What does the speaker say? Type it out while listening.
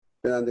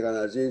بینندگان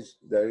عزیز،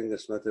 در این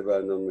قسمت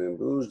برنامه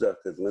امروز در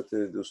خدمت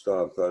دوست و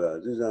همکار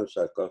عزیزم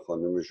سرکار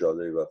خانم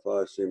ژاله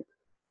وفا هستیم.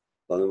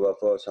 خانم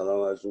وفا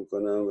سلام عرض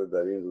می‌کنم و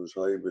در این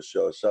روزهای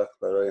بسیار سخت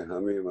برای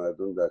همه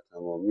مردم در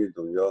تمامی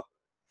دنیا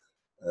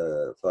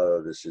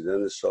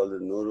فرارسیدن سال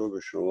نو رو به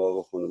شما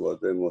و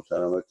خانواده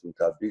محترمتون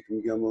تبریک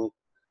میگم و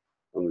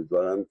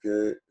امیدوارم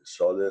که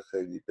سال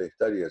خیلی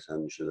بهتری از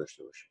همیشه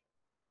داشته باشیم.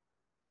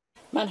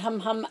 من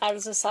هم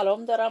عرض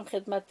سلام دارم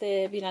خدمت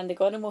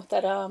بینندگان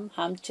محترم،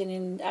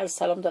 همچنین عرض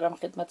سلام دارم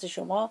خدمت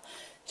شما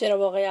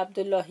جناب آقای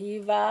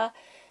عبداللهی و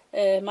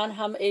من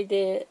هم عید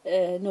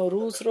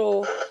نوروز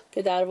رو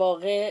که در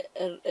واقع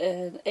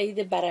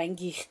عید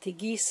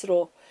برانگیختگی است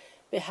رو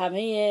به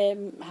همه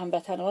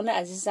هموطنان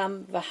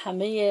عزیزم و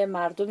همه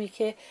مردمی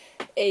که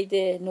عید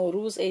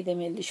نوروز عید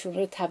ملیشون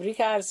رو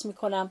تبریک عرض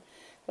میکنم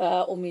و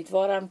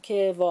امیدوارم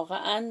که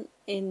واقعا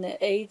این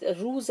عید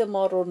روز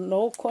ما رو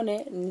نو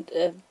کنه،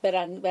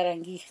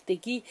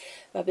 برانگیختگی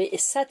و به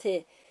عزت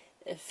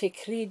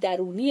فکری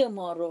درونی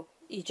ما رو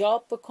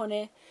ایجاب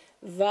بکنه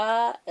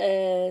و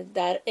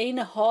در این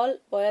حال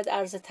باید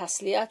عرض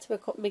تسلیت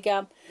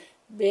بگم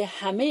به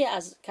همه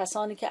از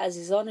کسانی که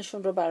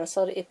عزیزانشون رو بر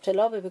اثر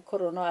ابتلا به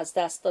کرونا از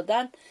دست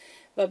دادن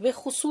و به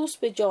خصوص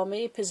به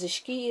جامعه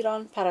پزشکی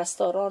ایران،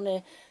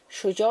 پرستاران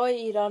شجاع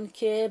ایران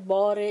که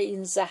بار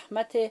این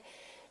زحمت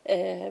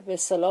به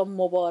سلام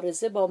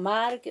مبارزه با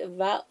مرگ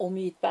و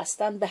امید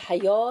بستن به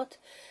حیات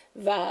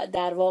و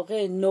در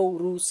واقع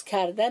نوروز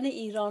کردن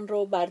ایران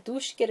رو بر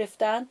دوش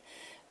گرفتن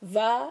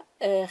و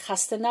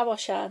خسته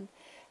نباشند.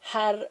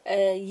 هر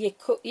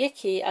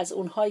یکی از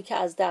اونهایی که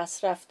از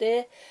دست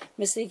رفته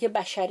مثل اینکه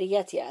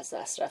بشریتی از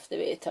دست رفته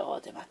به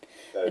اعتقاد من.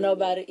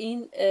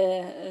 بنابراین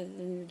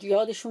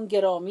یادشون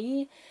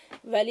گرامی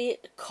ولی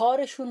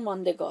کارشون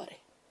ماندگاره.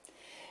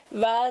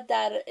 و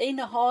در این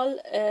حال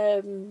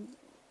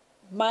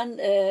من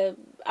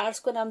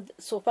عرض کنم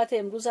صحبت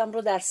امروزم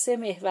رو در 3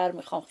 محور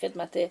میخوام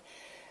خدمت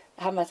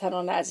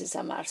هموطنان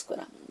عزیزم عرض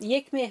کنم.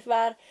 یک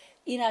محور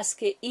این است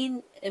که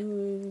این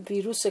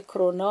ویروس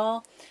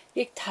کرونا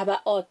یک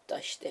تبعات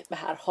داشته. به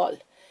هر حال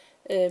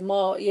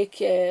ما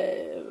یک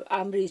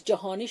امری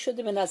جهانی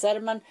شده. به نظر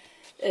من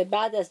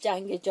بعد از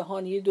جنگ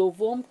جهانی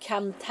دوم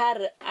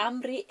کمتر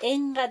امری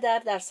اینقدر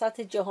در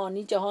سطح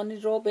جهانی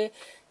رو به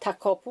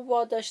تکاپو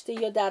واداشته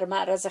یا در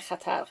معرض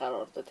خطر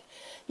قرار داده.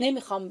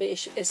 نمیخوام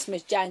بهش اسم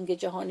جنگ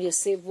جهانی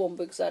سوم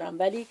بگذارم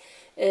ولی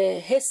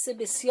حس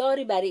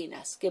بسیاری بر این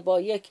است که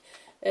با یک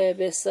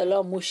به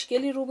اصطلاح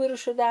مشکلی روبرو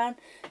شدن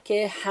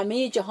که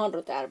همه جهان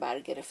رو در بر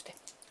گرفته.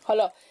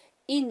 حالا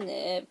این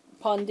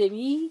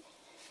پاندمی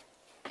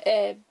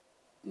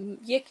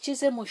یک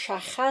چیز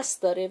مشخص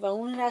داره و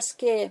اون است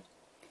که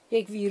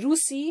یک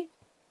ویروسی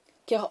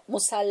که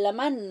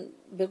مسلماً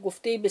به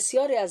گفته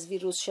بسیاری از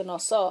ویروس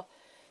شناسا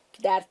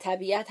که در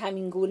طبیعت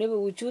همین گونه به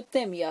وجود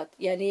نمیاد،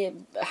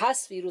 یعنی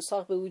هست ویروس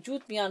ها به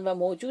وجود میان و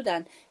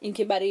موجودن،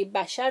 اینکه برای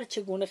بشر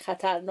چگونه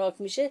خطرناک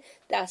میشه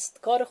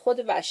دستکار خود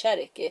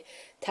بشره که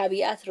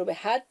طبیعت رو به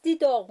حدی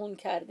داغون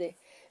کرده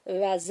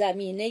و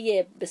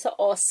زمینه بسیار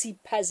آسیب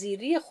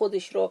پذیری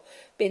خودش رو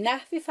به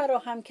نحوی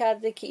فراهم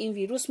کرده که این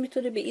ویروس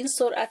میتونه به این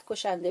سرعت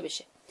کشنده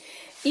بشه.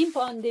 این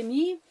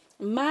پاندمی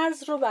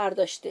مرز رو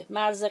برداشته،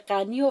 مرز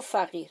غنی و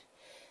فقیر،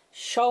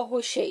 شاه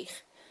و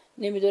شیخ،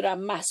 نمیدونم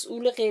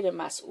مسئول غیر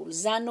مسئول،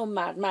 زن و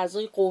مرد،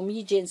 مرزهای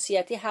قومی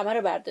جنسیتی همه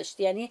رو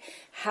برداشته، یعنی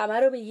همه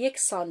رو به یک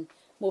سان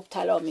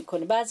مبتلا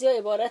میکنه. بعضیا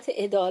عبارت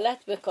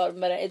عدالت به کار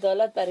میبرن.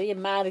 عدالت برای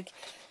مرگ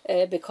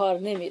به کار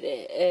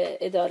نمیره،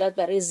 عدالت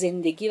برای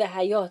زندگی و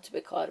حیات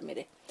به کار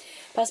میره.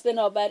 پس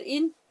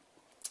بنابراین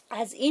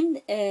از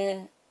این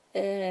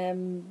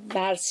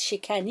مرز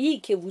شکنی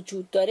که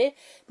وجود داره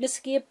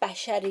مثل که یه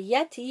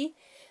بشریتی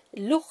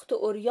لخت و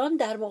عریان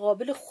در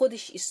مقابل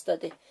خودش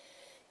ایستاده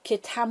که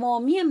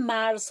تمامی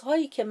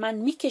مرزهایی که من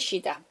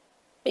میکشیدم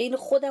بین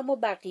خودم و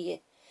بقیه،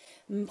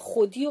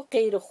 خودی و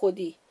غیر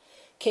خودی،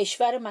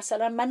 کشور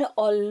مثلا من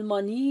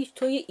آلمانی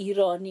توی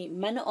ایرانی،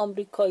 من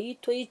آمریکایی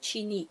توی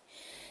چینی،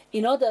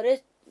 اینا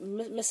داره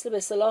مثل به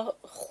اصطلاح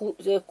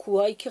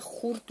کوهایی که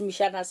خورد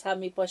میشن از هم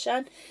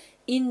میپاشن،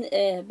 این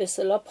به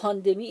اصطلاح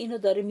پاندمی اینو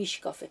داره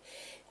میشکافه.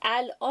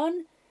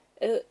 الان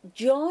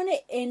جان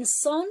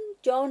انسان،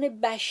 جان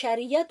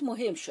بشریت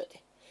مهم شده،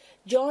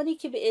 جانی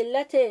که به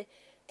علت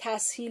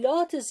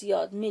تسهیلات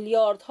زیاد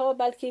میلیاردها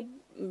بلکه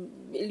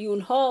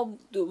میلیونها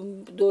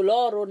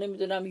دلار و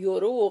نمیدونم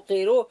یورو و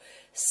غیره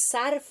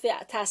صرف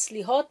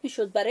تسلیحات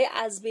میشد برای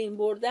از بین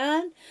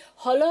بردن.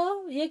 حالا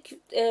یک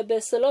به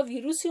اصطلاح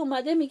ویروسی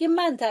اومده میگه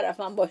من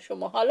طرفم با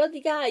شما، حالا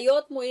دیگه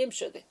حیات مهم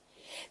شده.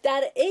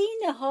 در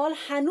عین حال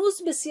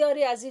هنوز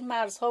بسیاری از این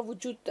مرزها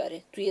وجود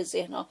داره توی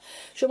ذهنها.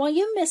 شما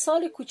یه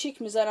مثال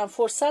کوچیک میذارم،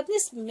 فرصت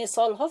نیست،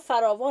 مثالها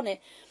فراوانه.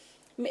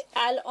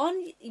 الان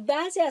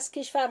بعضی از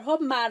کشورها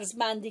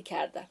مرزبندی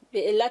کردن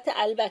به علت،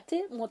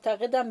 البته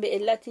معتقدم به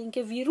علت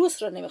اینکه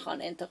ویروس رو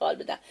نمیخوان انتقال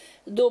بدن.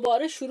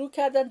 دوباره شروع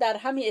کردن در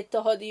همین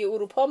اتحادیه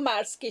اروپا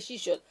مرزکشی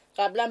شد.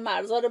 قبلا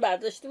مرزها رو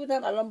برداشته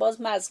بودن، الان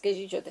باز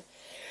مرزکشی شده.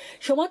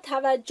 شما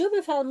توجه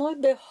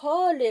بفرمایید به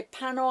حال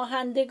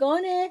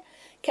پناهندگان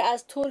که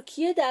از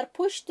ترکیه در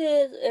پشت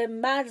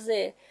مرز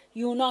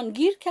یونان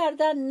گیر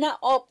کردن، نه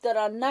آب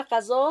دارن نه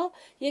غذا.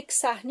 یک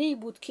صحنه‌ای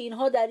بود که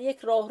اینها در یک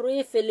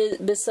راهروی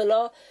به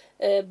اصطلاح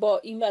با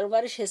این ور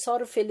اونورش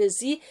حصار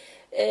فلزی،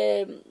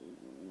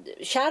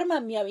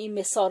 شرمم میام این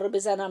مثال رو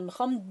بزنم،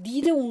 میخوام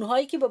دید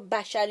اونهایی که با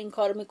بشر این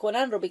کار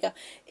میکنن رو بگم.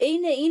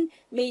 عین این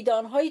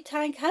میدانهای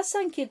تنگ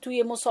هستن که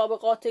توی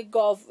مسابقات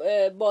گاو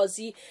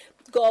بازی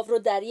گاو رو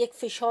در یک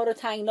فشار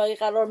تنگنایی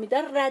قرار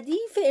میدن.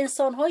 ردیف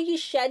انسانهای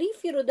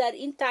شریفی رو در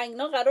این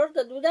تنگنا قرار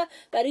داده بودن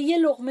برای یه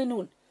لقمه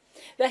نون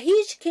و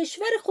هیچ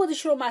کشور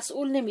خودش رو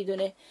مسئول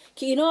نمیدونه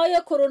که اینا آیا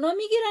کرونا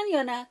میگیرن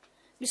یا نه.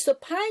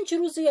 25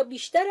 روز یا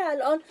بیشتر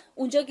الان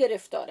اونجا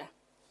گرفتارن.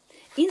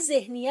 این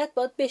ذهنیت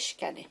باید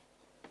بشکنه.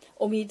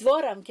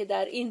 امیدوارم که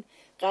در این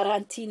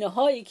قرنطینه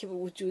هایی که به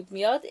وجود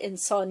میاد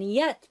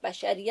انسانیت،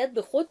 بشریت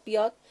به خود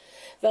بیاد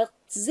و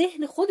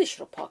ذهن خودش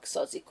رو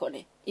پاکسازی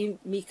کنه. این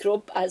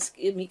میکروب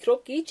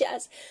که هیچ،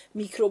 از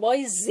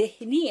میکروبای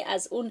ذهنی،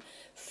 از اون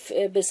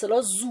به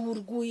اصطلاح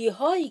زورگویی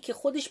هایی که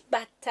خودش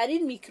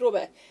بدترین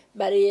میکروبه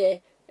برای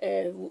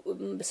به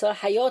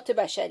اصطلاح حیات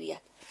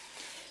بشریت.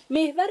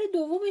 محور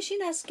دومش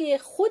این است که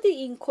خود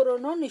این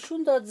کرونا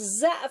نشون داد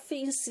ضعف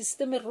این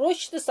سیستم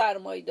رشد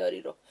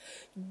سرمایه‌داری رو،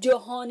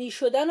 جهانی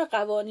شدن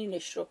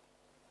قوانینش رو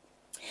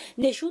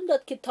نشون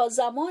داد که تا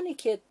زمانی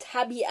که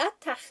طبیعت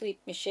تخریب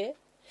میشه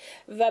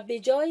و به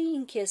جای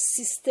اینکه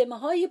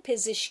سیستم‌های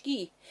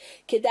پزشکی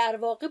که در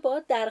واقع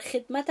باید در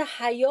خدمت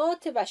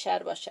حیات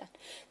بشر باشن،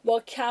 با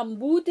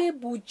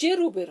کمبود بودجه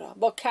روبرو،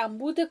 با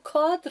کمبود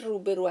کادر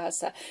روبرو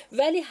هستن،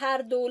 ولی هر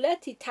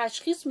دولتی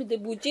تشخیص میده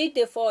بودجه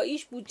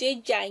دفاعیش، بودجه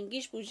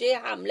جنگیش، بودجه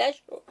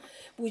حملش رو،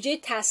 بودجه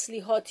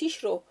تسلیحاتیش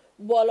رو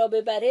بالا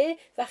ببره،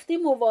 وقتی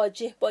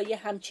مواجه با یه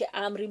همچه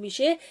امری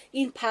میشه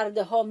این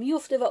پرده ها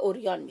میفته و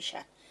عریان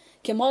میشن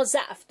که ما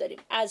ضعف داریم.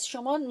 از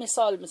شما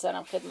مثال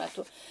میزنم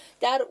خدمتتون.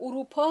 در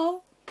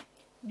اروپا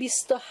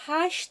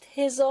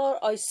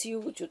 28,000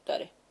 ICU وجود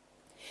داره.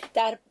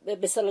 در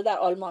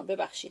آلمان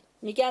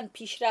میگن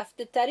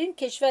پیشرفته ترین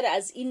کشور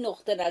از این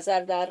نقطه نظر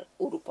در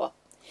اروپا.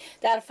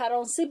 در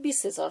فرانسه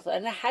 20,000 تا،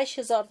 یعنی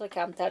 8,000 تا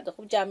کمتر ده.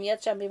 خب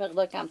جمعیتش هم به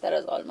مقدار کمتر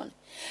از آلمان.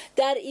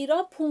 در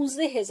ایران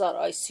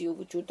 15,000 ICU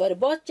وجود داره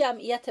با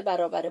جمعیت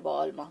برابر با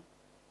آلمان.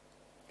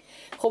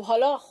 خب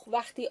حالا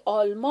وقتی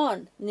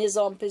آلمان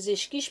نظام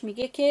پزشکیش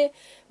میگه که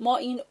ما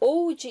این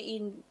اوج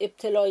این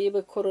ابتلای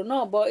به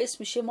کرونا باعث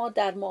میشه ما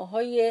در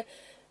ماههای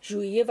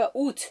ژوئیه و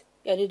اوت،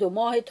 یعنی 2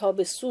 ماه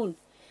تابستون،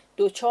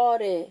 دچار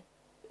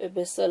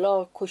به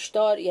اصطلاح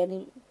کشتار،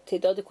 یعنی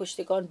تعداد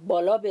کشتگان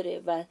بالا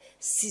بره و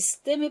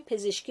سیستم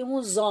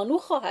پزشکیمون زانو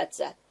خواهد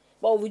زد.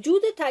 با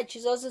وجود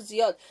تجهیزات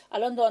زیاد،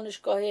 الان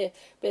دانشگاه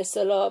به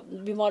اصطلاح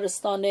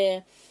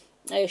بیمارستان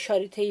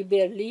شاریته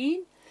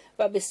برلین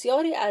و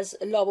بسیاری از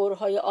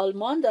لابورهای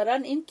آلمان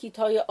دارن این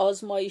کیت‌های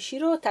آزمایشی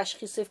رو،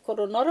 تشخیص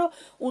کرونا رو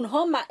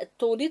اونها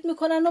تولید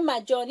میکنن و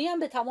مجانی هم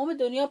به تمام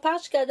دنیا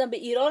پخش کردن. به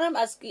ایران هم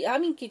از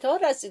همین کیت‌ها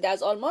رسیده،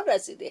 از آلمان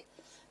رسیده،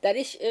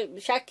 درش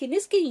شکی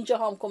نیست که اینجا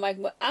هم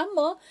کمک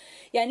اما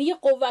یعنی یه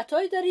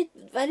قوتایی دارید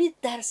ولی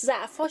در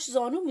ضعفاش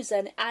زانو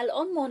میزنه.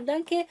 الان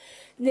موندن که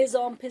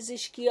نظام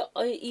پزشکی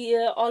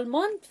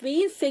آلمان به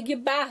این فکر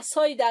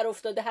بحثایی در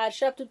افتاده، هر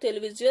شب تو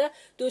تلویزیون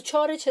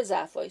دوچار چه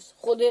ضعفایی.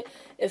 خود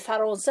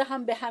فرانسه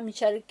هم به همین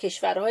شکل،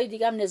 کشورهای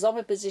دیگه هم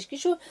نظام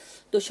پزشکیشون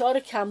دوچار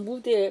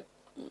کمبود،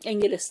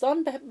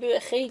 انگلستان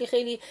خیلی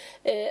خیلی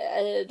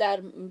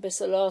در به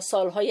اصطلاح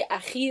سالهای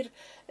اخیر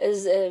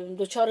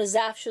دچار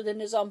ضعف شده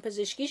نظام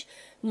پزشکیش،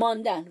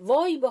 ماندن.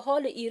 وای به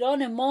حال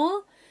ایران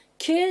ما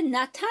که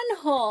نه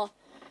تنها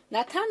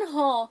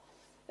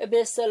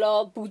به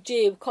اصطلاح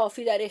بودجه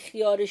کافی در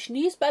اختیارش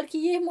نیست، بلکه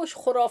یه مش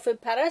خرافه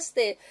پرست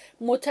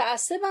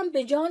متعصبم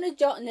به جان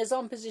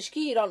نظام پزشکی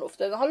ایران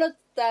افتاده. حالا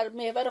در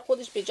محور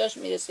خودش به جاش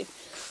میرسیم.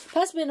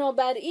 پس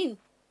بنابراین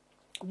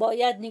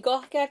باید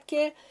نگاه کرد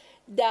که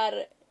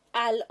در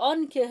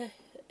الان که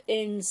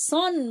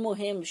انسان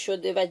مهم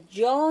شده و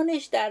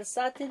جانش در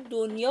سطح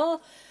دنیا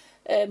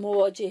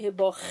مواجهه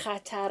با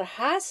خطر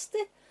هست،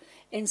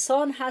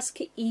 انسان هست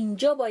که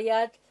اینجا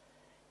باید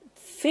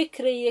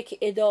فکر یک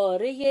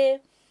اداره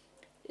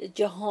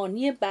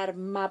جهانی بر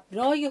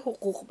مبنای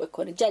حقوق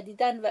بکنه.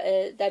 جدیداً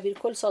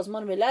دبیرکل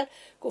سازمان ملل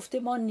گفته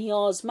ما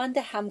نیازمند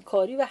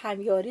همکاری و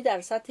همیاری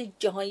در سطح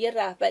جهانی،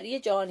 رهبری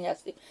جهانی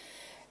هستیم.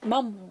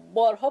 من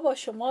بارها با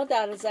شما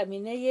در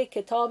زمینه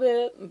کتاب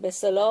به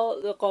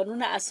اصطلاح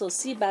قانون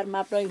اساسی بر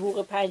مبنای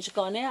حقوق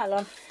پنجگانه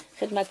الان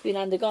خدمت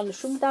بینندگان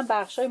نشون میدم،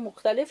 بخش‌های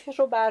مختلفش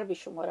رو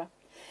بشمارم.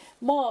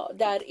 ما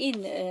در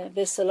این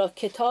به اصطلاح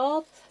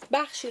کتاب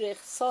بخشی رو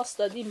اختصاص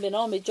دادیم به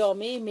نام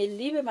جامعه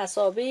ملی به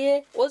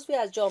مثابه عضوی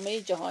از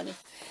جامعه جهانی.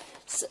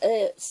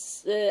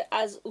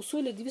 از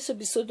اصول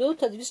 222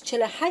 تا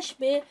 248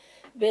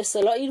 به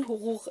اصطلاح این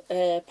حقوق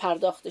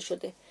پرداخته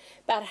شده.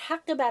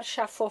 بر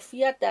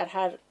شفافیت در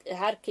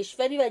هر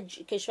کشوری و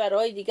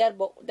کشورهای دیگر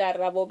در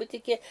روابطی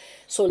که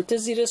سلطه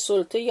زیر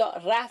سلطه یا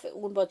رفع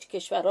اون با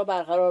کشورها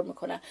برقرار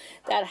میکنن.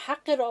 در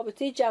حق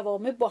رابطه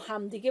جوامع با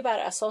همدیگه بر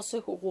اساس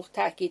حقوق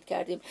تاکید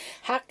کردیم.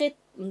 حق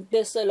به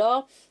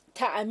اصطلاح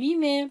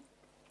تعمیم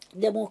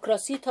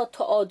دموکراسی تا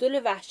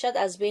تعادل وحشت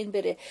از بین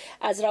بره،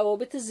 از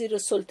روابط زیر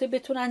سلطه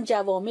بتونن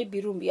جوامع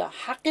بیرون بیا،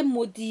 حق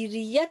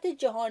مدیریت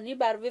جهانی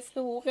بر وفق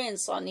حقوق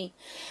انسانی،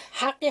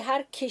 حق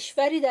هر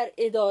کشوری در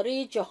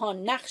اداره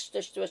جهان نقش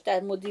داشته باشه در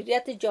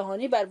مدیریت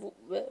جهانی بر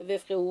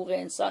وفق حقوق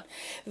انسان.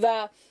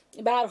 و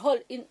به هر حال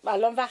این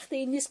الان وقت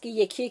این نیست که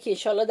یکی که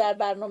انشالله در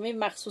برنامه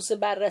مخصوص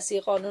بررسی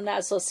قانون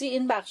اساسی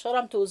این بخشا رو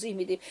هم توضیح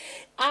میدیم.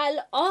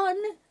 الان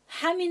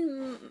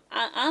همین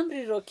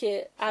امری رو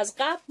که از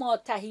قبل ما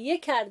تهیه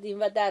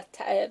کردیم و در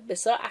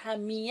بسیار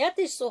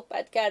اهمیتش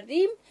صحبت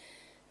کردیم،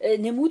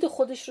 نمود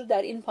خودش رو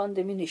در این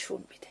پاندمی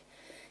نشون میده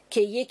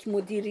که یک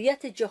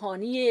مدیریت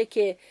جهانیه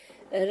که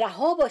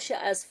رها باشه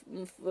از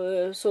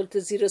سلطه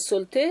زیر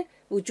سلطه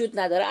وجود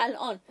نداره.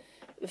 الان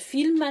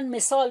فیلم من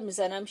مثال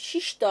میزنم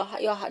 6 تا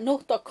یا 9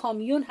 تا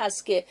کامیون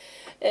هست که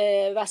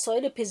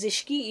وسایل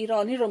پزشکی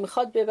ایرانی رو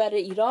میخواد ببره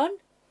ایران،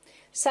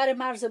 سر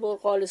مرز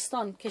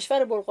بلغارستان،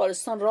 کشور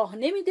بلغارستان راه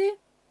نمیده.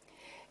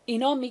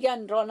 اینا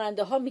میگن،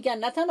 راننده ها میگن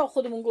نه تنها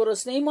خودمون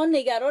گرسنه ایم، ما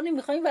نگرانی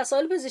میخوایم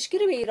وسایل پزشکی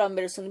رو به ایران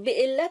برسونیم، به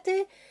علت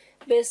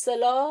به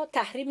اصطلاح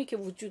تحریمی که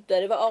وجود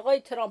داره. و آقای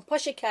ترامپ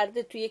پاشه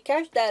کرده توی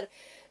کش در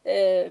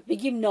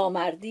بگیم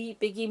نامردی،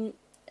 بگیم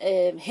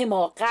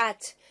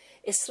حماقت،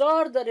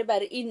 اصرار داره بر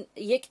این،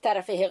 یک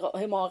طرف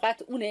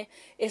حماقت اونه،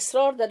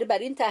 اصرار داره بر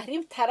این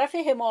تحریم، طرف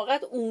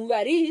حماقت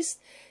اونوری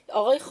است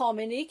آقای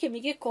خامنه‌ای که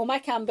میگه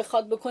کمک هم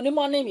بخواد بکنه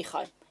ما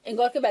نمیخوایم،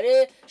 انگار که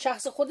برای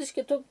شخص خودش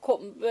که تو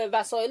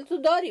وسایل تو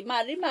داری،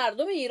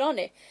 مردم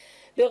ایرانه.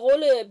 به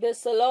قول به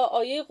اصطلاح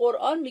آیه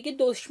قرآن میگه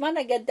دشمن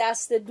اگر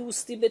دست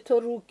دوستی به تو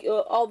رو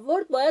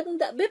آورد باید اون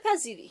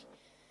بپذیری.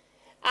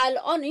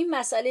 الان این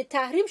مسئله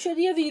تحریم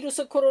شده، یه ویروس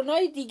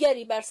کرونای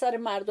دیگری بر سر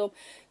مردم.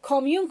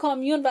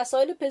 کامیون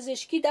وسایل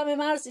پزشکی دم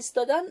مرز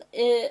ایستادن،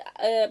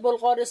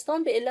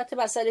 بلغارستان به علت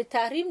مسئله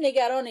تحریم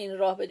نگران این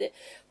راه بده.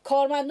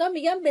 کارمندان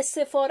میگن به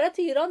سفارت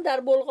ایران در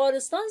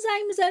بلغارستان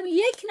زنگ میزنیم،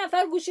 یک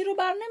نفر گوشی رو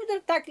بر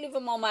نمیداره تکلیف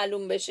ما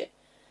معلوم بشه.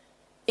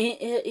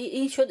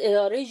 این شد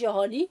اداره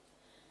جهانی؟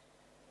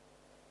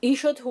 این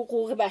شد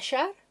حقوق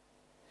بشر؟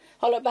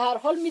 حالا به هر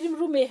حال میریم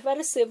رو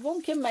محور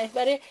سوم که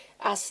محور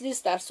اصلی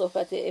است در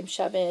صحبت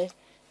امشب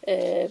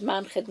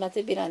من خدمت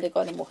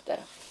بینندگان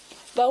محترم،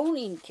 و اون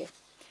این که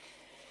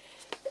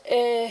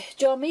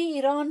جامعه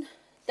ایران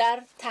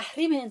در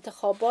تحریم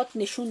انتخابات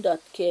نشون داد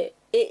که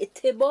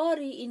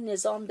اعتباری این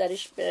نظام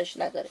برش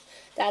نداره.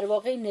 در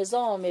واقع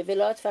نظام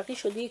ولایت فقیه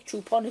شده یک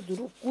چوپان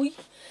دروغگوی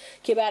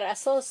که بر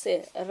اساس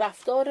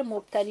رفتار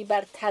مبتنی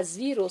بر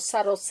تزویر و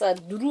سراسر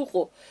دروغ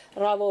و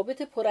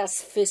روابط پر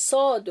از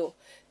فساد و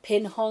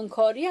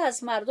پنهانکاری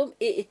از مردم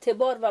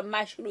اعتبار و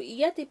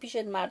مشروعیت پیش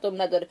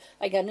مردم نداره.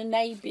 اگر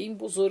نه به این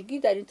بزرگی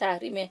در این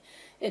تحریم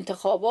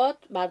انتخابات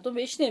مردم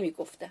بهش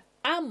نمیگفتن.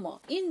 اما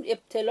این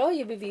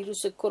ابتلای به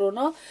ویروس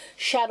کرونا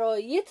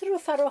شرایط رو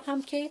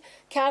فراهم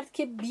کرد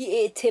که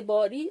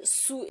بی‌اعتباری،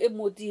 سوء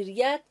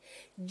مدیریت،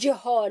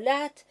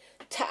 جهالت،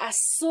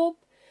 تعصب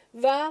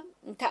و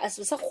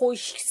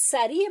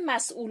خشکسری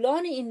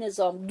مسئولان این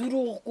نظام،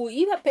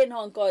 دروغگویی و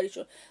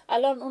پنهانکاریشون.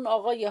 الان اون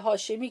آقای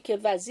هاشمی که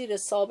وزیر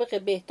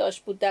سابق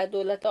بهداشت بود در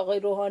دولت آقای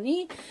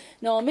روحانی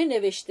نامه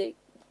نوشته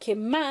که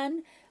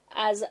من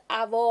از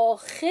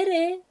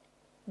اواخر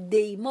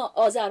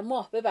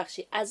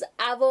از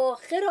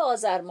اواخر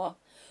آذر ماه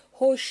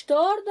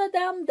هشدار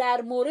دادم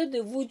در مورد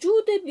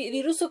وجود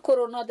ویروس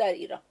کرونا در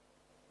ایران.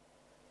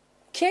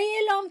 کی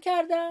اعلام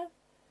کردن؟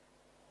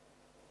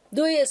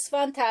 2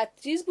 اسفند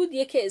تعطیل بود،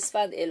 1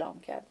 اسفند اعلام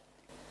کرد.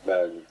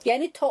 بله.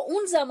 یعنی تا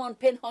اون زمان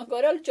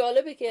پنهانکاری.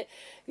 جالبه که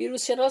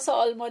ویروس شناس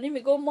آلمانی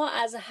میگه ما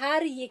از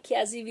هر یکی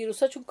از این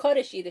ویروس‌ها، چون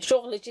کارش اینه،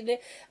 شغلش اینه،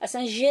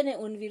 اصلا ژن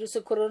اون ویروس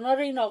کرونا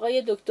رو این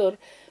آقای دکتر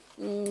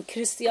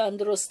کریستیان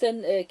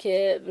درستن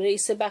که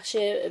رئیس بخش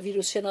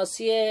ویروس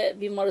شناسی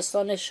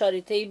بیمارستان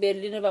شاریته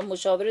برلین و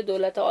مشاور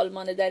دولت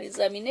آلمان در این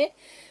زمینه،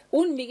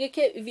 اون میگه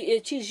که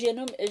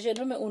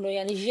ژنوم اونو،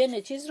 یعنی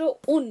ژن چیز رو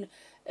اون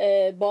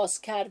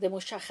باز کرده،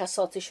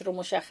 مشخصاتش رو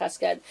مشخص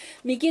کرده.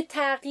 میگه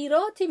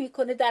تغییراتی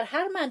میکنه در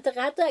هر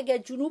منطقه، حتی اگر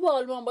جنوب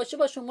آلمان باشه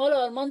با شمال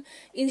آلمان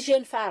این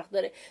ژن فرق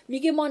داره.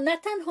 میگه ما نه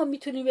تنها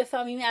میتونیم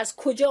بفهمیم از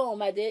کجا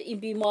آمده این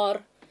بیمار،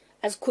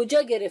 از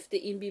کجا گرفته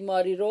این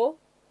بیماری رو،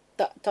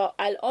 تا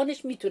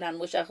الانش میتونن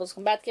مشخص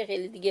کنن، بعد که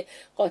خیلی دیگه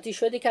قاطی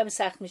شده کمی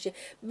سخت میشه،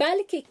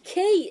 بلکه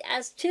کی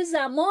از چه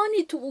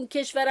زمانی تو اون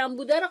کشورم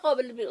بوده رو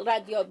قابل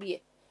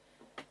ردیابیه.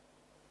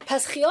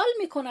 پس خیال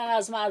میکنن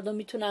از مردم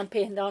میتونن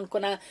پنهان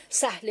کنن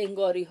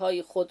سهلنگاری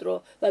های خود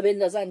رو و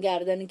بندازن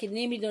گردن که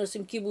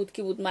نمیدونستیم کی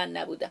بود من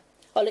نبودم.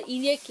 حالا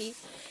این یکی.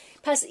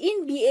 پس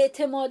این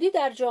بی‌اعتمادی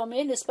در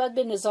جامعه نسبت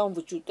به نظام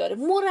وجود داره.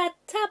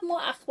 مرتب ما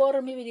اخبار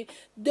رو میبینیم،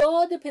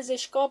 داد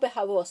پزشکا به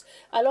حواس.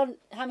 الان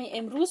همین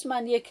امروز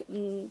من یک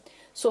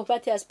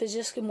صحبتی از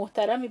پزشک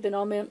محترمی به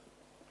نام،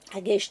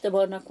 اگه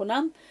اشتباه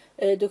نکنم،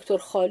 دکتر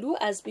خالو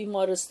از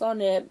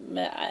بیمارستان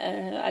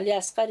علی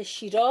اصغر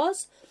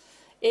شیراز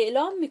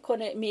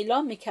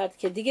اعلام میکرد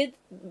که دیگه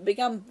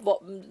بگم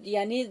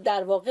یعنی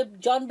در واقع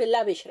جان به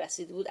لبش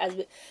رسیده بود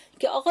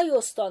که آقای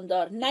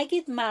استاندار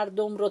نگید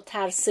مردم رو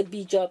ترس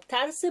بیجا،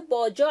 ترس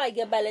باجا،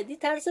 اگه بلدی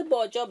ترس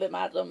باجا به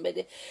مردم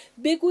بده.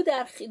 بگو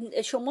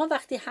شما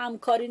وقتی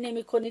همکاری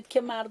نمی کنید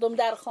که مردم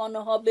در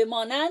خانه ها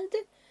بمانند،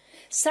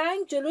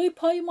 سنگ جلوی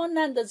پای ما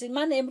نندازید.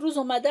 من امروز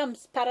اومدم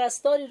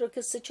پرستاری رو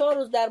که 3-4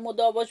 روز در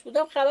مداواش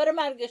بودم خبر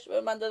مرگش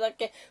به من دادن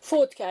که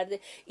فوت کرده.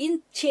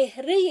 این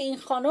چهره این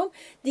خانم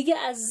دیگه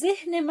از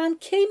ذهن من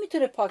کی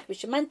میتونه پاک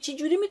بشه؟ من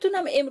چجوری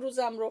میتونم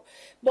امروزم رو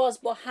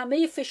باز با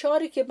همه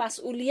فشاری که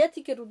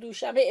مسئولیتی که رو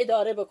دوشمه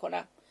اداره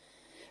بکنم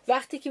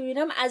وقتی که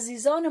میبینم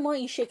عزیزان ما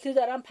این شکلی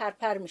دارن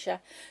پرپر میشن؟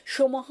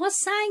 شماها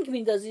سنگ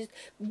میندازید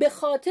به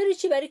خاطر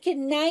چی؟ برای که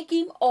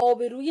نگیم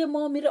آبروی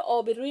ما میره،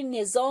 آبروی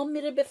نظام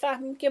میره،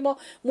 بفهمیم که ما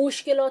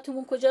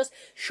مشکلاتمون کجاست.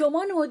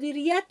 شما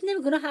مدیریت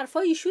نمیکنه،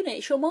 حرفای ایشونه،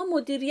 شما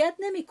مدیریت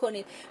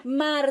نمیکنید.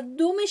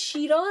 مردم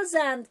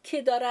شیرازند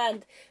که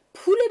دارند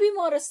پول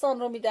بیمارستان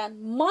رو میدن،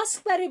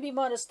 ماسک برای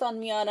بیمارستان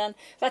میارن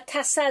و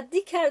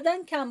تصدی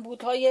کردن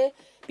کمبودهای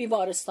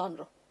بیمارستان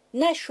رو،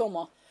 نه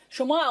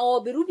شما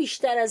آبرو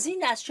بیشتر از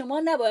این از شما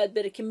نباید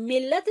بره که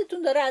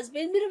ملتتون داره از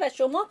بین میره و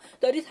شما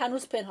دارید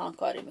هنوز پنهان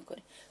کاری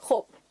میکنید.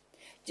 خب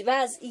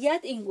وضعیت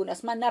این گونه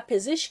است. من نه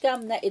پزشکم،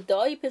 نه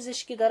ادعای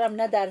پزشکی دارم،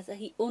 نه در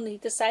اون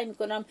حیطه سعی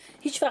میکنم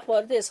هیچ وقت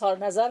وارد اظهار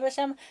نظر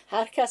نشم،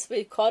 هر کس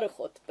به کار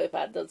خود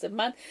بپردازه.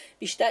 من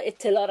بیشتر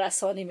اطلاع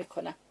رسانی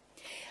میکنم.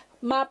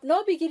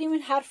 مبنا بگیریم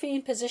این حرف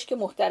این پزشک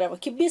محترمه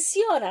که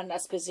بسیارن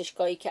از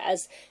پزشکایی که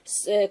از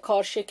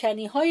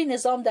کارشکنی های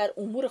نظام در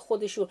امور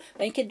خودشون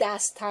و اینکه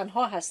دست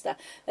تنها هستن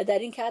و در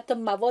اینکه حتی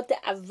مواد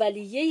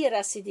اولیه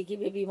رسیدگی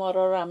به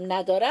بیمارا رو هم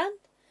ندارن،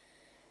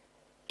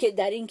 که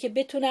در این که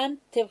بتونن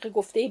طبق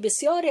گفته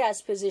بسیاری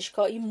از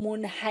پزشکایی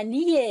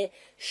منحنی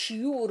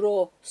شیوع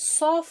رو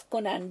صاف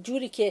کنن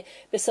جوری که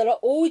به اصطلاح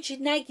اوج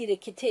نگیره،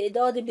 که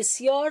تعداد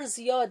بسیار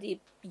زیادی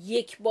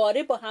یک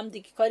باره با هم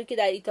دیگه، کاری که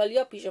در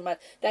ایتالیا پیش اومد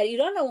در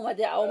ایران هم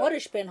اومده،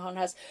 آمارش پنهان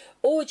هست،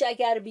 اوج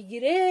اگر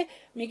بگیره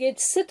میگه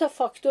 3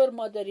 فاکتور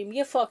ما داریم.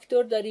 یه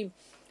فاکتور داریم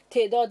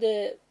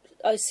تعداد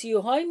ICU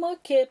های ما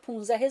که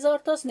 15,000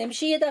 تاست،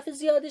 نمیشه یه دفعه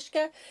زیادش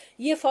کرد.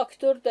 یه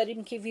فاکتور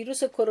داریم که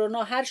ویروس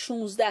کرونا هر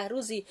 16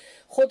 روزی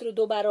خود رو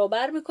 2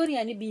 برابر میکنه،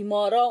 یعنی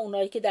بیمارا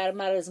اونایی که در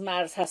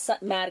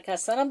مرگ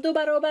هستن هم 2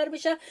 برابر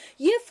میشن.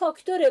 یه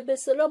فاکتور به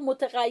اصطلاح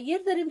متغیر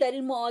داریم در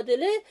این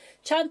معادله،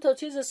 چند تا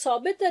چیز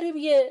ثابت داریم،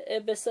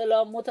 یه به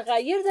اصطلاح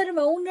متغیر داریم و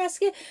اون است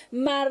که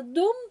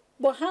مردم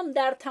با هم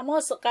در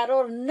تماس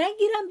قرار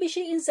نگیرن،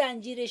 بشه این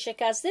زنجیره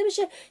شکسته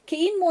بشه که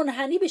این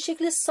منحنی به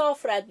شکل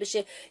صاف رد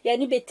بشه،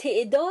 یعنی به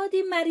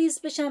تعدادی مریض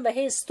بشن و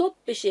هی استوب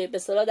بشه، به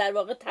اصطلاح در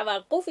واقع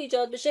توقف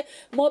ایجاد بشه،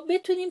 ما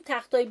بتونیم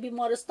تختای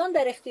بیمارستان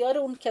در اختیار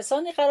اون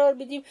کسانی قرار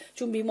بدیم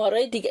چون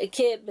بیمارای دیگه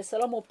که به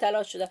اصطلاح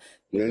مبتلا شدن.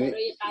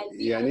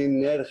 یعنی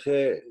نرخ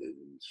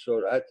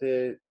سرعت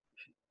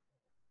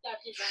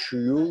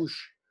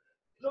شیوش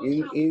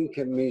این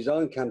که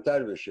میزان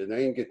کمتر بشه، نه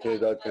اینکه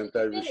تعداد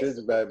کمتر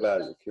بشه.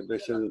 بله که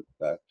بشه.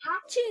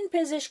 همچی این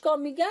پزشکا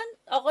میگن،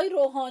 آقای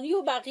روحانی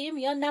و بقیه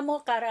میگن نه ما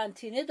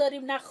قرنطینه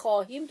داریم نه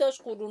خواهیم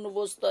داشت، قرون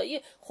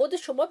وسطایی. خود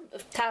شما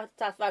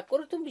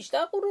تفکرتون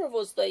بیشتر قرون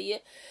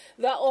وسطاییه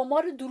و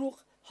آمار دروغ.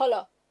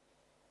 حالا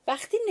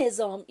وقتی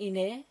نظام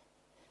اینه،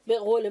 به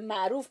قول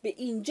معروف به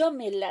اینجا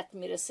ملت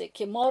میرسه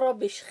که ما را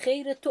به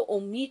خیر تو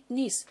امید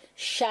نیست،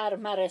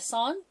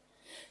 شرمرسان،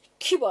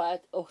 کی باید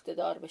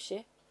عهده‌دار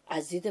بشه؟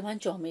 از دید من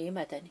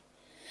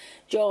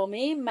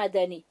جامعه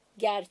مدنی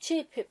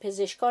گرچه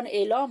پزشکان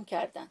اعلام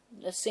کردن،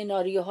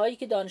 سناریوهایی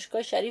که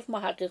دانشگاه شریف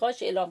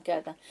محققاش اعلام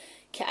کردن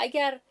که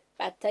اگر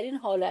بدترین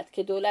حالت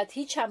که دولت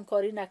هیچ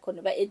همکاری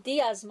نکنه و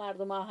عده‌ای از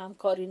مردم هم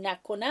همکاری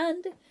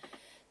نکنند،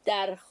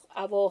 در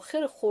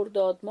اواخر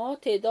خرداد ماه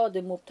تعداد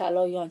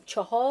مبتلایان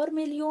 4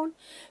 میلیون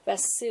و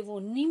 3.5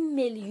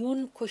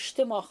 میلیون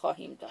کشته ما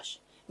خواهیم داشت،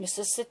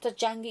 مثل 3 تا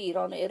جنگ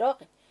ایران و عراق.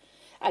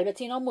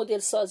 البته اینا مدل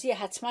سازی،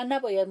 حتما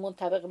نباید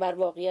منطبق بر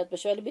واقعیت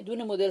باشه، ولی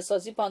بدون مدل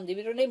سازی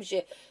پاندمی رو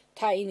نمیشه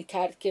تعیین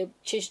کرد که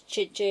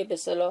چه به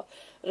اصطلاح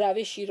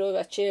روشی رو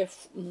و چه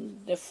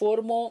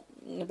فرم و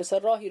به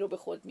اصطلاح راهی رو به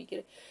خود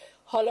میگیره.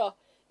 حالا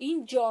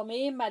این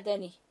جامعه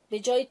مدنی به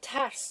جای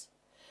ترس،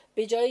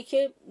 به جایی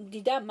که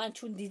من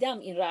چون دیدم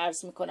این رو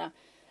عرض میکنم،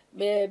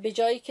 به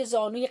جایی که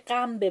زانوی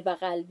غم به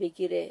بغل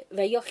بگیره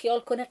و یا خیال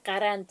کنه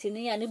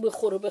قرنطینه یعنی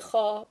بخور و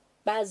بخواب،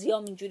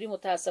 بعضیام اینجوری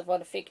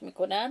متاسفانه فکر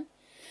میکنن،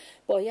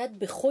 باید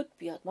به خود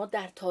بیاد. ما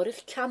در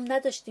تاریخ کم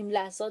نداشتیم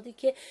لحظاتی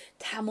که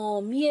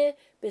تمامی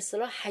به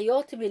اصطلاح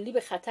حیات ملی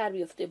به خطر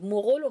بیفته.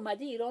 مغول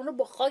اومده ایران رو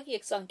با خاک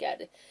یکسان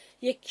کرده.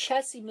 یک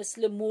کسی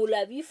مثل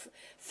مولوی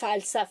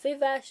فلسفه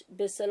و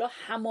به اصطلاح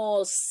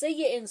حماسه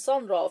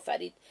انسان را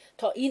آفرید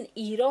تا این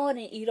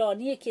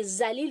ایرانی که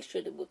ذلیل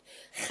شده بود،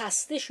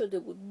 خسته شده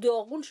بود،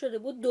 داغون شده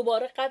بود،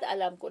 دوباره قد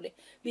علم کنه،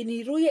 به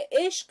نیروی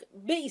عشق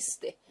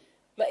بایسته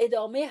و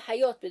ادامه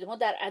حیات بده. ما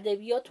در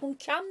ادبیاتمون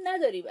کم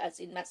نداریم از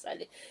این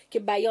مسئله که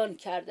بیان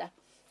کردن.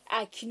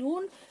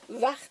 اکنون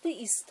وقت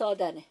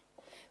ایستادنه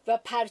و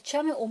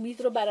پرچم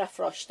امید رو بر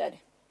افراشتنه.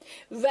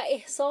 و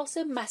احساس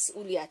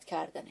مسئولیت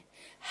کردنه.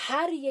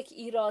 هر یک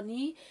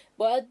ایرانی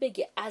باید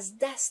بگه از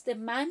دست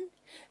من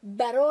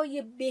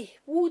برای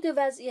بهبود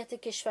وضعیت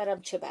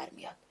کشورم چه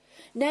برمیاد،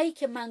 نه ای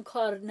که من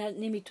کار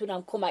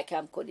نمیتونم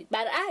کمکم کنید.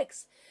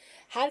 برعکس،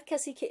 هر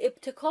کسی که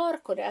ابتکار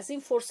کنه، از این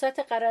فرصت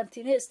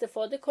قرنطینه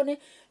استفاده کنه،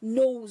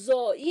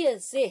 نوزایی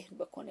ذهن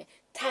بکنه،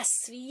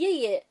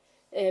 تسویه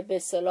به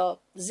اصطلاح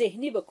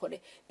ذهنی بکنه،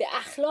 به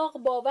اخلاق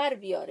باور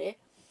بیاره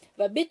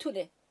و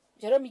بتونه،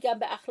 چرا میگم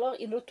به اخلاق،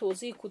 این رو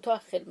توضیح کوتاه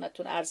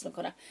خدمتتون عرض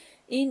میکنم.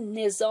 این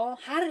نظام،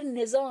 هر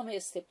نظام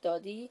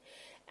استبدادی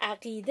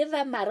عقیده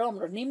و مرام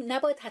رو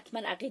نباید حتما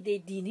عقیده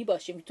دینی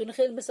باشه، میتونه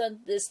خیلی مثلا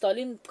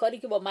استالین کاری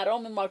که با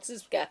مرام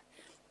مارکسیسم کرد،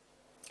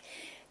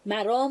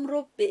 مرام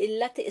رو به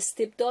علت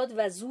استبداد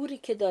و زوری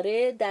که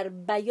داره در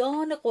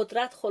بیان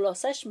قدرت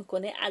خلاصش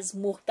میکنه، از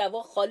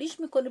محتوا خالیش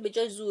میکنه، به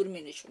جای زور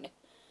مینشونه.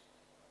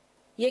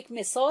 یک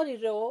مثالی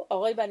رو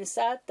آقای بنی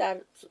سعد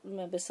در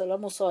به اصطلاح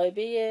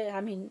مصاحبه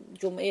همین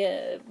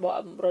جمعه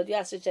با رادیو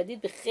عصر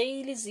جدید به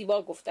خیلی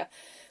زیبا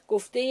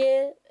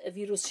گفته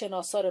ویروس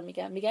شناسا رو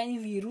میگن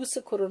این ویروس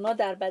کرونا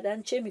در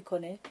بدن چه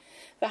میکنه؟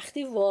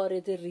 وقتی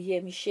وارد ریه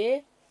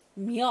میشه،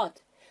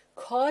 میاد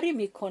کاری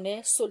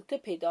میکنه، سلطه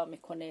پیدا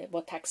میکنه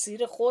با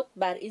تکثیر خود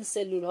بر این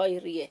سلول های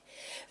ریه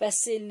و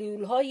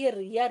سلول های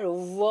ریه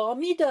رو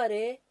وامی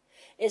داره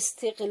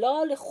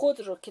استقلال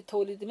خود رو که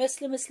تولید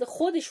مثل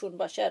خودشون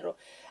باشه رو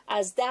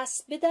از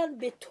دست بدن،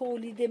 به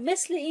تولید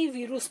مثل این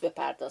ویروس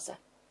بپردازن.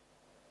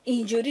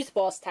 اینجوری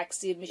باز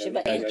تکثیر میشه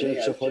و از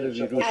جنس خود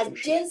ویروس، از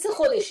جنس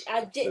خودش،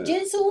 از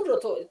جنس اون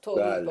رو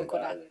تولید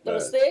بکنن.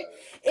 درسته؟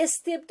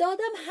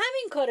 استبدادم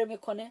همین کار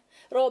میکنه،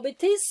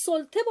 رابطه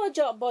سلطه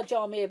با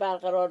جامعه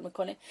برقرار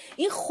میکنه.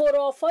 این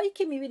خرافایی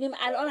که میبینیم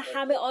الان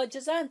همه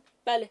عاجزن.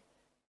 بله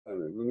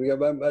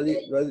میگم، ولی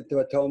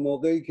تا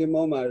موقعی که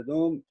ما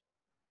مردم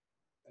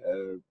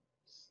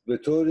به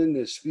طور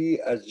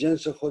نسبی از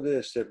جنس خود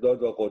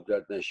استبداد و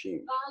قدرت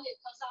نشیم،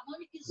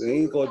 و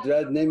این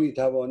قدرت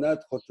نمیتواند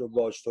خود رو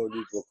باز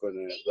تولید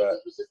بکنه و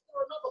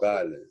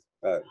بله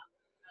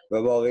و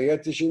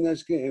واقعیتش این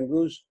است که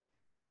امروز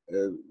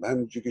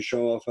همونجور که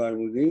شما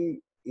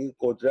فرمودین، این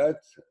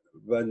قدرت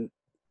و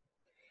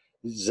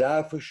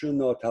ضعفش و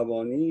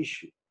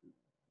ناتوانیش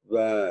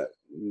و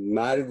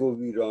مرگ و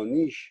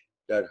ویرانیش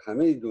در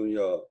همه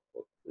دنیا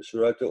به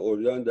صورت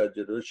عریان در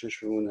جلوی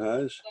چشممون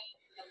هست.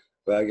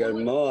 و اگر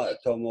ما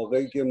تا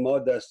موقعی که ما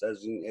دست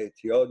از این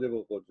اعتیاد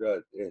به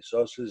قدرت،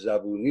 احساس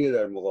زبونی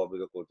در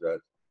مقابل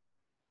قدرت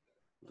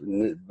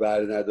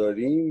بر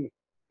نداریم،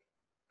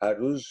 هر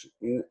روز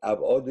این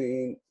ابعاد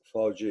این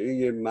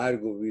فاجعه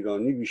مرگ و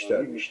ویرانی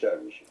بیشتر میشه.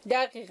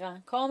 دقیقاً،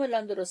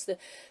 کاملا درسته.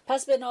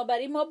 پس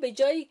بنابراین ما به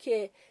جایی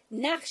که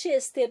نقش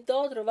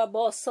استبداد رو و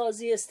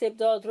بازسازی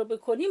استبداد رو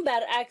بکنیم،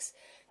 برعکس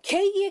که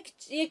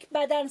یک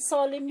بدن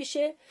سالم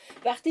میشه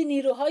وقتی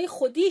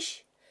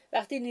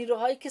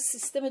نیروهایی که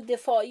سیستم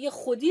دفاعی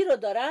خودی رو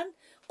دارن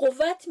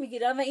قوت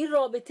میگیرن و این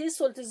رابطه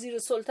سلطه زیر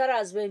سلطه رو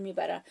از بین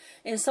میبرن،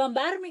 انسان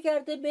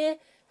برمیگرده به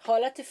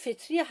حالت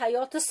فطری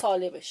حیات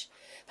سالمش.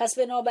 پس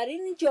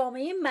بنابراین این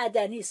جامعه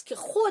مدنی است که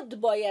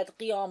خود باید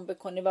قیام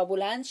بکنه و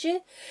بلند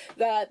شه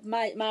و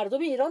مردم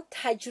ایران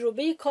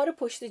تجربه کار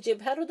پشت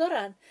جبهه رو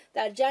دارن.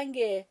 در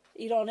جنگ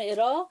ایران و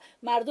عراق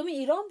مردم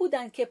ایران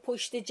بودن که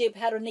پشت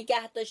جبهه رو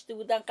نگه داشته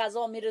بودن،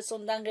 غذا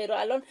میرسوندن غیره.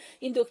 الان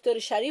این دکتر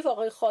شریف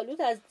آقای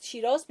خالود از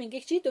شیراز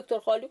میگه چی؟ دکتر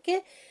خالود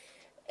که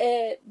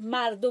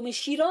مردم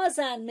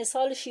شیرازن،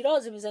 مثال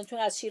شیراز میزن چون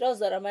از شیراز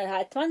دارم،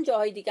 حتما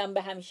جاهای دیگه هم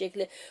به همین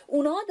شکله،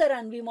 اونا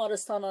دارن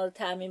بیمارستان ها رو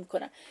تأمین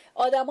کنن.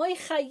 آدمای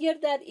خیر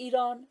در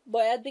ایران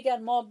باید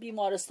بگن ما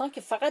بیمارستان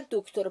که فقط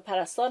دکتر و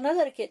پرستار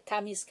نداره، که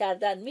تمیز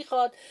کردن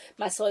میخواد،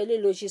 مسائل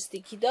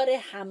لوجستیکی داره،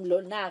 حمل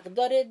و نقل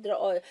داره،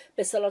 به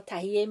اصطلاح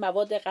تهیه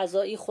مواد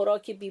غذایی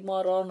خوراک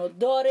بیماران رو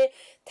داره،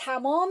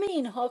 تمام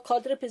اینها،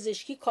 کادر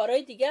پزشکی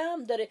کارهای دیگه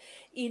هم داره.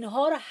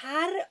 اینها رو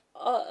هر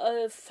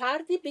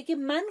فردی بگه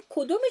من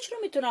کدومش رو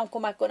میتونم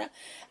کمک کنم.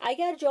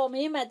 اگر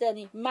جامعه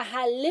مدنی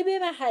محله به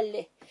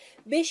محله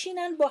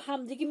بشینن با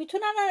هم دیگه،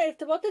 میتونن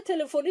ارتباط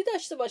تلفنی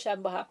داشته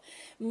باشن با هم،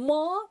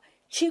 ما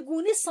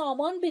چگونه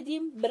سامان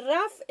بدیم به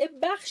رفع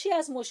بخشی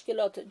از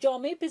مشکلات.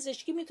 جامعه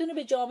پزشکی میتونه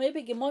به جامعه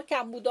بگه ما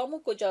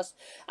کمبودامون کجاست.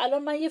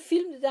 الان من یه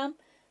فیلم دیدم،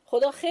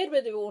 خدا خیر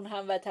بده به اون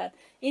هموطن،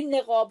 این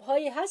نقاب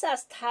هایی هست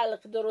از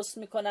تلق درست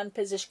میکنن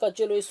پزشکا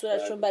جلوی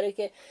صورتشون برای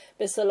که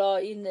به اصطلاح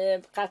این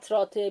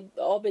قطرات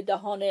آب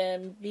دهان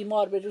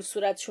بیمار به روی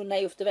صورتشون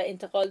نیفته و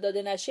انتقال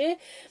داده نشه.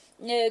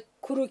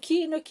 کروکی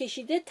اینو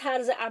کشیده،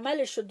 طرز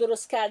عملش رو،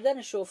 درست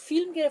کردنش رو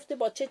فیلم گرفته،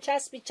 با چه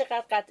چسبی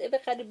چقدر قطعه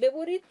بخرید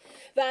ببرید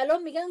و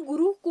الان میگن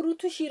گروه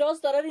تو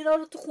شیراز دارن اینا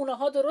رو تو خونه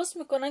ها درست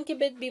میکنن که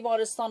به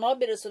بیمارستان ها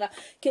برسونن،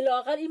 که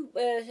لااقل این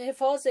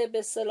حفاظ به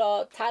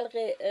اصطلاح طلق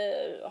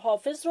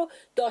حافظ رو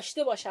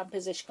داشته باشن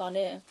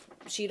پزشکان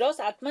شیراز.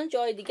 حتما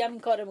جای دیگه هم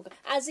این کارو میکنن.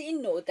 از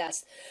این نوع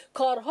دست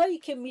کارهایی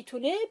که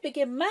میتونه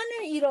بگه من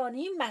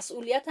ایرانی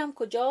مسئولیتم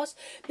کجاست.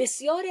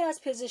 بسیاری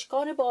از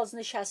پزشکان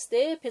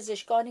بازنشسته،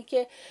 پزشکانی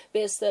که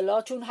به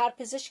اصطلاح، چون هر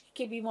پزشکی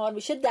که بیمار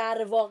میشه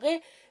در واقع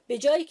به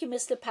جایی که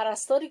مثل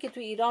پرستاری که تو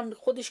ایران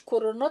خودش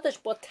کرونا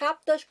داشت با تب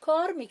داشت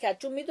کار میکرد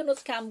چون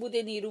میدونست کمبود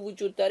نیرو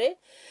وجود داره،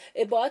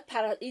 باید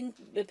این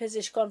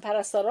پزشکان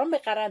پرستاران به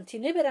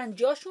قرنطینه برن،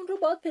 جاشون رو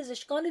باید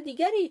پزشکان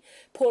دیگری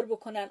پر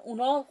بکنن.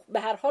 اونا به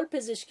هر حال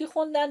پزشکی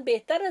خوندن،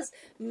 بهتر از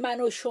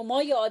من و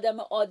شما یا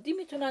آدم عادی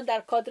میتونن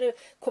در کادر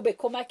به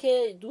کمک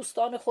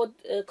دوستان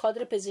خود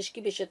کادر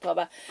پزشکی بشه.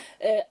 تا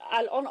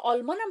الان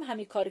آلمان هم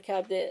همین کار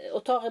کرده.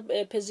 اتاق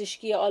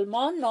پزشکی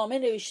آلمان نامه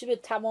نوشته به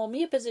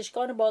تمامی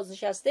پزشکان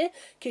بازنشسته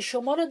که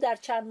شما رو در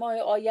چند ماه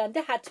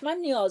آینده حتما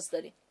نیاز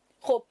داریم.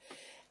 خب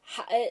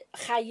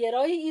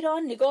خیرای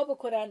ایران نگاه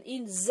بکنن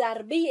این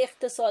ضربه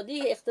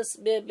اقتصادی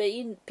به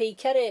این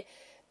پیکر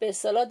به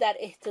اصطلاح در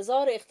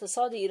احتضار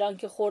اقتصاد ایران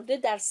که خورده،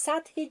 در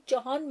سطح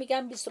جهان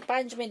میگن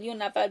 25 میلیون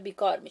نفر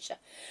بیکار میشن.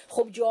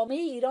 خب جامعه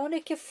ایرانه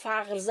که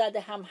فقر زده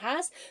هم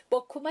هست،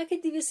 با کمک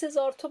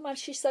 200,000 تومان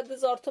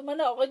 600,000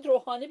 تومان آقای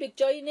روحانی به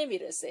جایی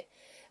نمیرسه.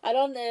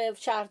 الان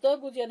شهردار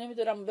بود یا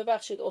نمیدونم،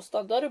 ببخشید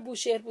استاندار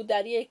بوشهر بود،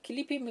 در یک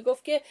کلیپی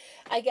میگفت که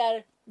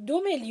اگر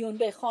 2 میلیون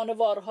به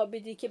خانوارها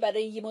بدی که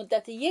برای یه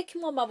مدت 1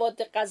 ماه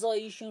مواد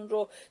غذاییشون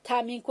رو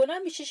تامین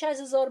کنن میشه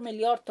 60,000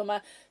 میلیارد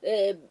تومان.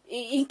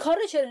 این کار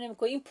رو چرا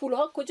نمیکنه؟ این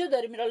پولها کجا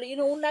داره میره؟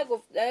 اینو اون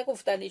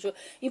نگفتن ایشون.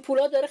 این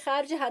پولها داره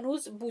خرج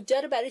هنوز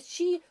بودجه رو برای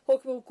چی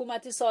حکم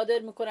حکومتی صادر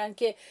میکنن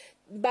که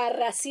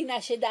بررسی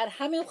نشه؟ در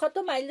همین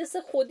خاطر مجلس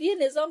خودی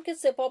نظام که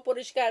سپاه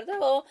پرش کرده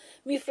ها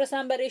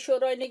میفرستن برای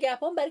شورای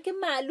نگهبان، برای که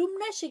معلوم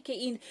نشه که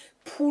این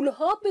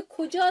پولها به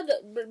کجا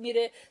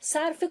میره،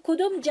 صرف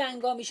کدوم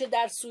جنگا میشه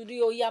در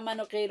سوریه و یمن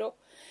و غیره.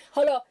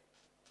 حالا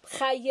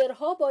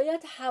خیرها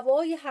باید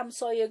هوای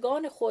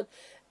همسایگان خود،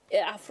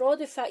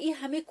 افراد فقیر،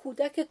 همه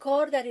کودک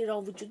کار در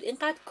ایران وجود،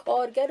 اینقدر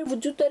کارگر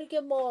وجود داره که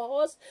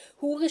ماهاست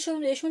حقوقشون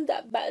بهشون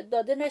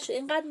داده نشه.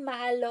 اینقدر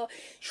محله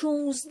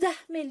 16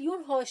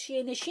 میلیون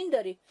حاشیه نشین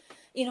داریم.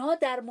 اینها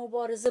در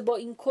مبارزه با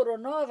این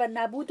کرونا و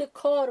نبود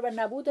کار و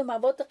نبود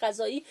مواد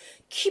غذایی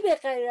کی به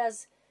غیر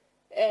از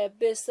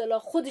به اصطلاح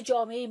خود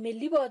جامعه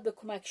ملی باید به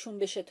کمکشون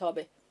بشه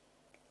تابه؟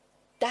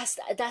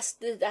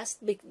 دست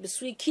به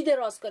سوی کی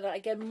دراز کنن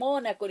اگر ما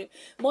نکنیم؟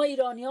 ما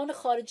ایرانیان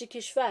خارج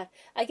کشور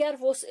اگر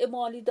وسع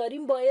مالی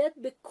داریم باید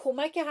به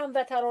کمک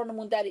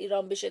هموطنانمون در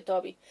ایران بشه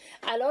تابیم.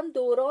 الان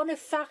دوران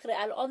فقر،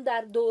 الان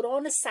در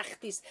دوران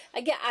سختی است.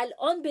 اگر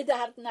الان به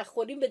درد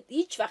نخوریم به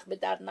هیچ وقت به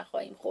درد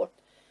نخواهیم خورد.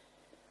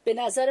 به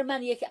نظر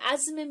من یک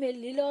عزم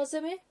ملی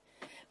لازمه،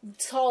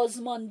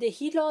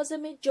 سازماندهی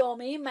لازمه.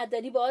 جامعه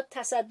مدنی باید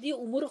تصدی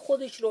امور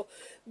خودش رو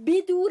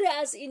بدور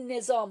از این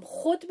نظام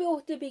خود به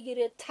عهده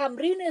بگیره،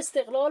 تمرین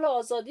استقلال و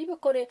آزادی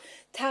بکنه،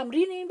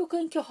 تمرین این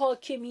بکنه که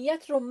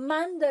حاکمیت رو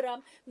من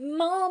دارم،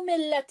 ما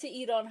ملت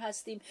ایران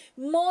هستیم،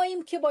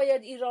 ماییم که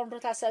باید ایران رو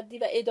تصدی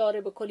و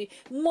اداره بکنیم،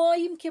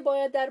 ماییم که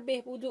باید در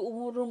بهبود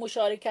امور رو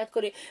مشارکت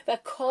کنیم و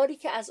کاری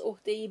که از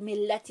عهده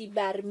ملتی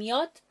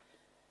برمیاد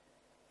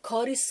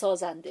کاری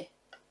سازنده،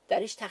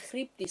 درش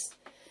تخریب نیست.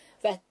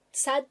 و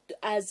صد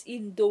از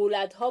این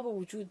دولت ها به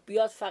وجود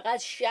بیاد فقط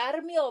شر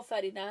می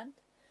آفرینند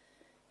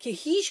که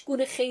هیچ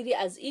گونه خیری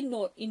از این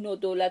نوع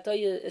دولت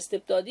های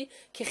استبدادی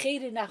که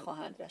خیری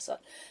نخواهند رساند.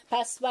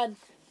 پس من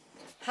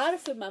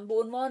حرف من به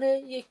عنوان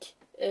یک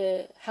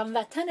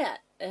هموطن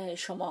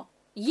شما،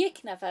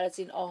 یک نفر از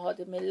این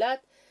آحاد ملت،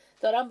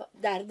 دارم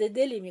درد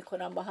دلی می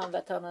کنم با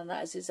هموطنان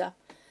عزیزم.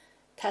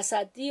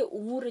 تصدی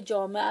امور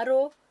جامعه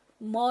رو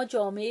ما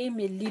جامعه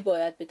ملی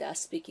باید به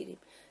دست بگیریم،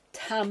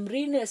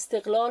 تمرین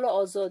استقلال و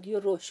آزادی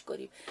رو رشد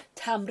کنیم،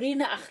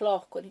 تمرین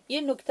اخلاق کنیم.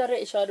 یه نکته رو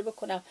اشاره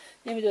بکنم،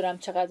 نمیدونم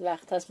چقدر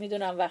وقت هست،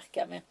 میدونم وقت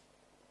کمه.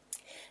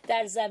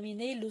 در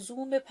زمینه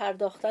لزوم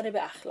پرداختن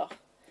به اخلاق،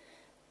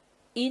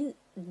 این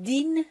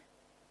دین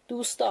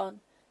دوستان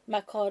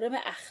مکارم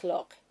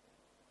اخلاق،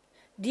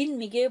 دین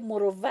میگه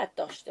مروت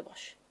داشته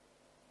باش،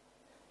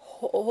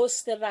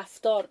 حسن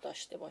رفتار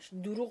داشته باش،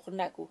 دروغ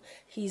نگو،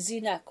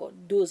 هیزی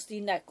نکن،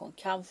 دزدی نکن،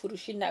 کم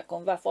فروشی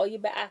نکن، وفای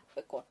به عهد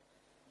بکن،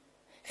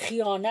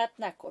 خیانت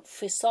نکن،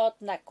 فساد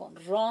نکن،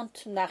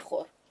 رانت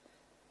نخور،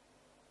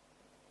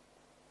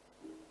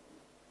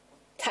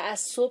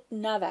 تعصب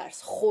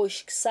نورز،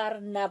 خشکسر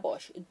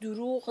نباش،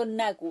 دروغ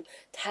نگو،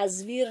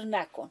 تزویر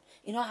نکن.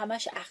 اینا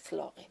همش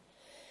اخلاقه.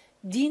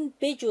 دین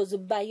بجز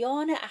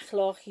بیان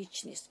اخلاق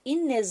هیچ نیست.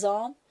 این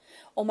نظام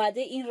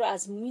اومده این رو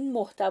از این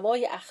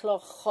محتوای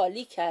اخلاق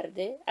خالی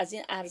کرده، از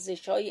این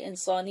ارزش‌های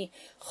انسانی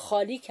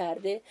خالی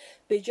کرده،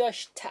 به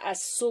جاش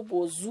تعصب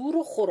و زور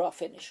و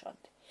خرافه نشانده.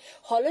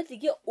 حالا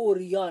دیگه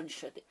عریان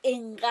شده.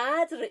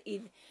 اینقدر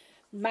این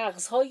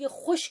مغزهای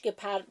خشک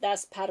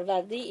دست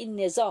پرورده این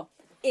نظام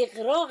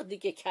اغراق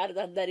دیگه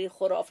کردن در این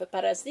خرافه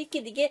پرستی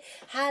که دیگه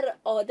هر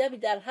آدمی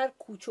در هر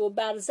کوچه و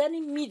برزنی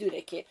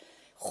میدونه که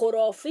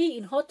خرافه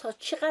اینها تا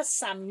چقدر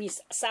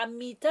سمیست،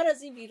 سمی‌تر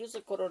از این ویروس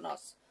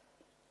کروناست.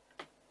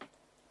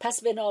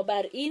 پس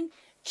بنابراین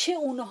چه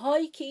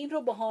اونهایی که این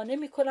رو بهانه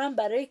میکنن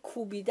برای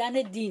کوبیدن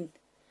دین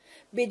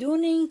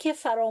بدون اینکه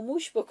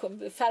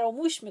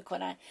فراموش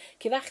میکنن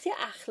که وقتی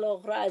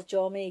اخلاق رو از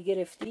جامعه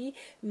گرفتی،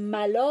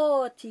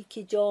 ملاتی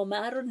که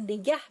جامعه رو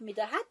نگه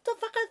میده، حتی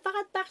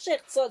فقط بخش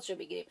اقتصادشو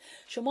بگیریم،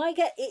 شما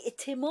اگر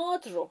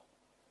اعتماد رو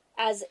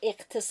از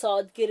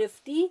اقتصاد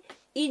گرفتی،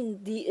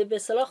 این به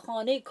اصطلاح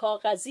خانه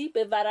کاغذی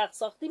به ورق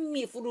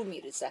ساختی فرو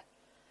میریزه.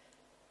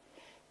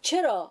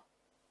 چرا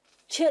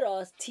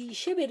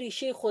تیشه به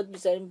ریشه خود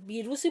میذاریم؟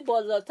 بیروسی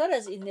بالاتر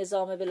از این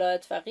نظام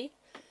ولایت فقیه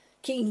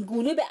که این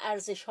گونه به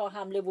ارزش ها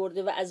حمله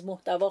برده و از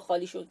محتوا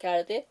خالیشون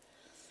کرده.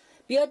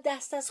 بیا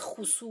دست از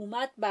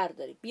خصومت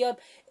بردارید، بیا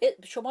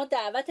شما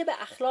دعوت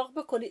به اخلاق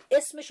بکنید،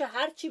 اسمشو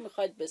هر چی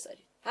میخواید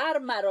بذارید، هر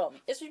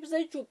مرامی اسمش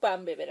بذارید، چوب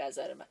پنبه به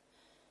نظر من.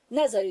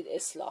 نذارید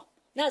اسلام،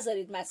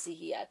 نذارید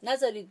مسیحیت،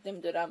 نذارید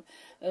نمیدونم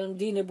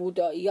دین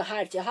بودایی یا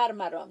هر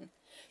مرامی.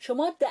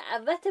 شما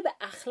دعوت به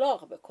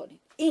اخلاق بکنید،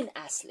 این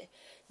اصله.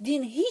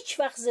 دین هیچ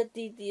وقت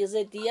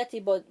ضدیتی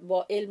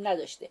با علم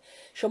نداشته.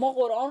 شما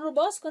قرآن رو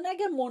باز کن،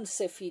 اگر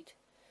منصفید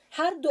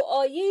هر دو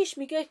آیهش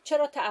میگه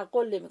چرا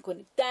تعقل نمی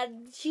کنید؟ در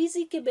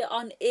چیزی که به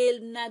آن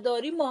علم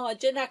نداری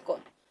مهاجه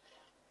نکن.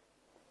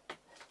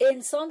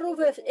 انسان رو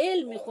به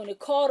علم میخونه،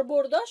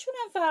 کاربرداشون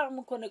هم فرق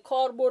میکنه.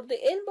 کاربرد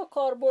علم با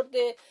کاربرد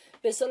به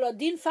اصطلاح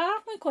دین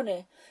فرق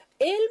میکنه.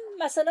 علم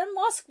مثلا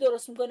ماسک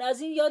درست میکنه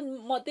از این، یا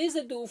ماده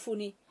ضد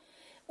عفونی.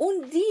 اون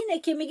دینه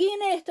که میگه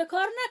اینو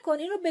احتکار نکن،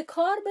 اینو به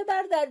کار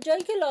ببر در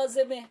جایی که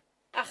لازمه.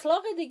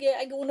 اخلاق دیگه،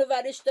 اگه اونو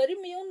ورش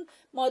داری اون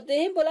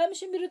ماده بلند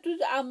میشه میره تو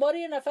انبار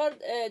یه نفر.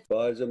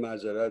 با عرض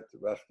معذرت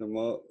وقت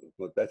ما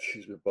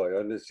مدتی به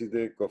پایان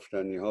رسیده،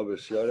 گفتنی ها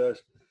بسیار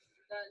است.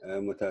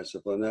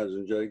 متاسفانه از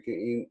اونجایی که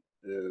این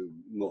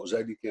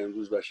معضلی که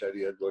امروز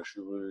بشریت باش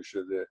روبرو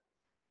شده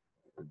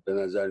به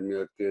نظر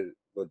میاد که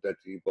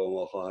مدتی با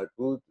ما خواهد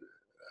بود،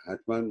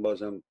 حتما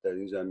بازم در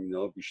این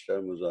زمینه‌ها بیشتر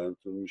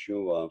مزاحمتون میشیم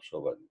و با هم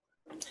صحبت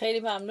می‌کنیم. خیلی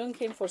ممنون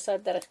که این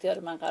فرصت در اختیار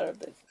من قرار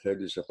دادید.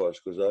 خیلی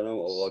سپاسگزارم.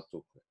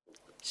 اوقاتتون بخیر.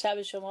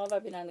 شب شما و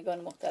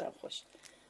بینندگان محترم خوش.